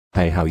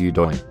Hey, how you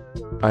doing?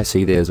 I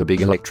see there's a big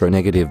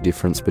electronegative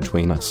difference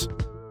between us.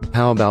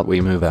 How about we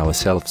move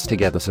ourselves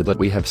together so that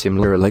we have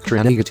similar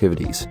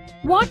electronegativities?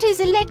 What is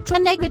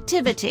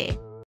electronegativity?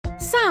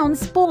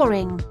 Sounds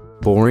boring.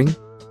 Boring?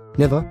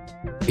 Never.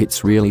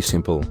 It's really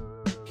simple.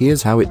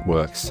 Here's how it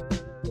works.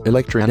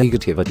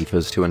 Electronegativity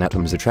refers to an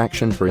atom's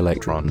attraction for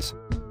electrons.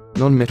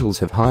 Nonmetals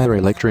have higher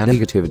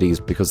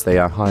electronegativities because they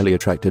are highly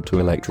attracted to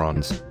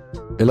electrons.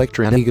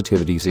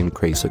 Electronegativities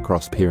increase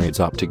across periods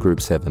up to group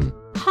 7.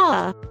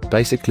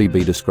 Basically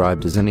be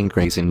described as an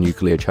increase in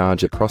nuclear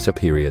charge across a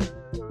period.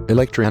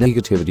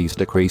 Electronegativities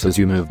decrease as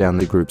you move down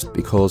the groups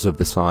because of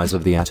the size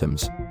of the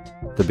atoms.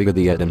 The bigger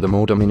the atom, the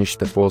more diminished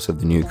the force of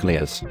the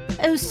nucleus.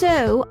 Oh,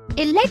 so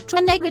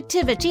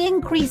electronegativity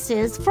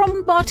increases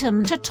from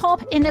bottom to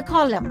top in a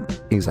column.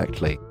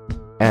 Exactly.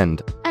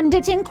 And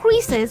it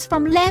increases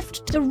from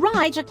left to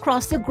right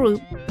across a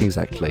group.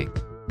 Exactly.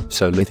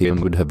 So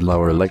lithium would have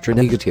lower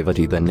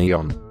electronegativity than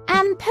neon.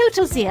 And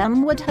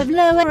potassium would have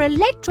lower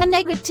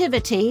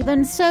electronegativity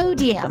than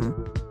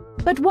sodium.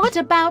 But what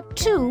about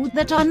two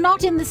that are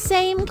not in the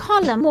same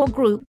column or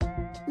group?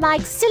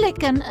 Like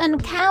silicon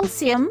and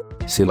calcium?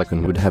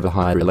 Silicon would have a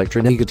higher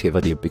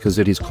electronegativity because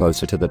it is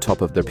closer to the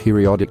top of the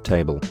periodic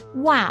table.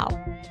 Wow.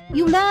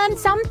 You learn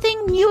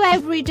something new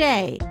every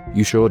day.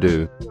 You sure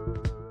do.